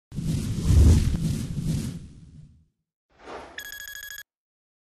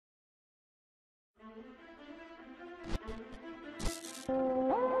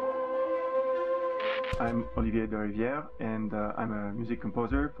I'm Olivier de Rivière, and I'm a music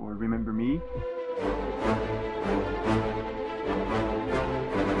composer for Remember Me.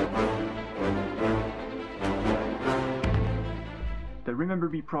 The Remember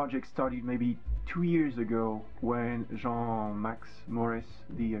Me project started maybe 2 years ago when Jean-Max Morris,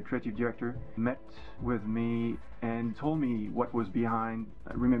 the creative director, met with me and told me what was behind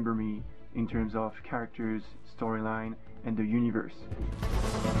Remember Me in terms of characters, storyline, and the universe.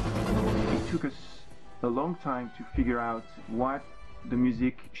 It took us a long time to figure out what the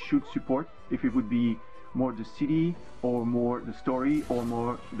music should support, if it would be more the city, or more the story, or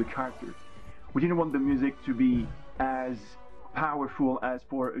more the character. We didn't want the music to be as powerful as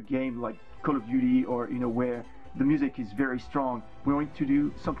for a game like Call of Duty, or where the music is very strong. We wanted to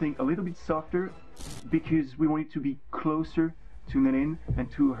do something a little bit softer because we wanted to be closer to Nelin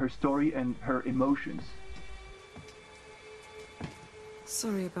and to her story and her emotions.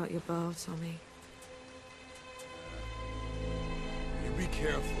 Sorry about your bow, Tommy. You be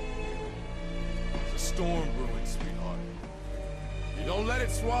careful. There's a storm brewing, sweetheart. You don't let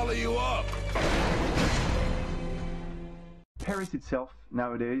it swallow you up. Paris itself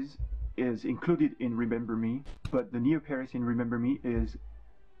nowadays is included in Remember Me, but the Neo Paris in Remember Me is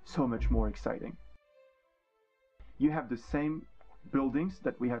so much more exciting. You have the same buildings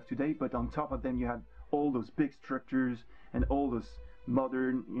that we have today, but on top of them you have all those big structures and all those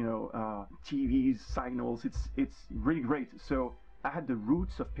modern, TVs, signals. It's really great. So I had the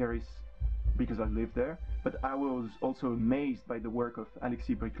roots of Paris because I lived there, but I was also amazed by the work of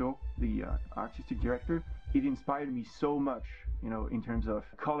Alexis Briclot, the artistic director. It inspired me so much, in terms of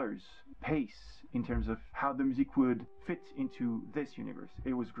colors, pace, in terms of how the music would fit into this universe.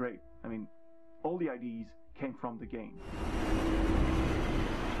 It was great. I mean, all the ideas came from the game.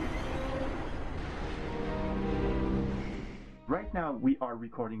 Right now we are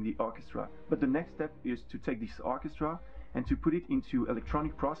recording the orchestra, but the next step is to take this orchestra and to put it into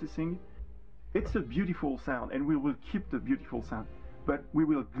electronic processing. It's a beautiful sound, and we will keep the beautiful sound, but we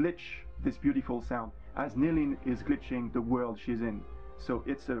will glitch this beautiful sound as Nelin is glitching the world she's in. So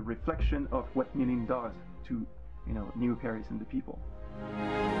it's a reflection of what Nelin does to, New Paris and the people.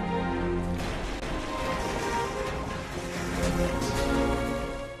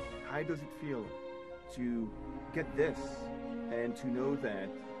 How does it feel to get this and to know that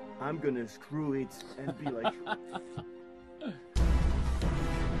I'm gonna screw it and be like...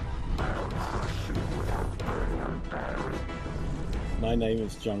 My name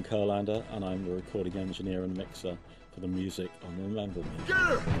is John Kurlander, and I'm the recording engineer and mixer for the music on Remember Me. Get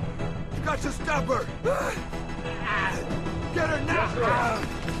her! You got to stop her! Get her now!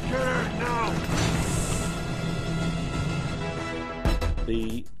 Get her now!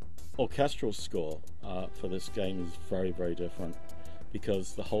 The orchestral score for this game is very, very different,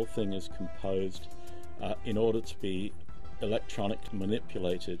 because the whole thing is composed in order to be electronic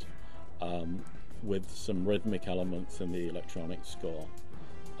manipulated with some rhythmic elements in the electronic score,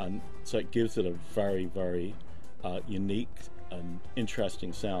 and so it gives it a very, very unique and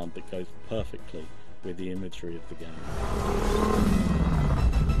interesting sound that goes perfectly with the imagery of the game.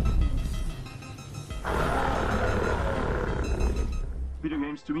 Video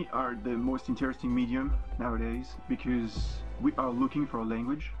games to me are the most interesting medium nowadays because we are looking for a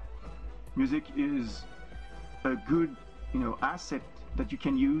language. Music is a good, asset that you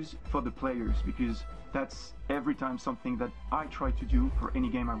can use for the players, because that's every time something that I try to do for any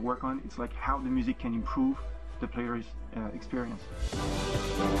game I work on. It's like how the music can improve the player's experience.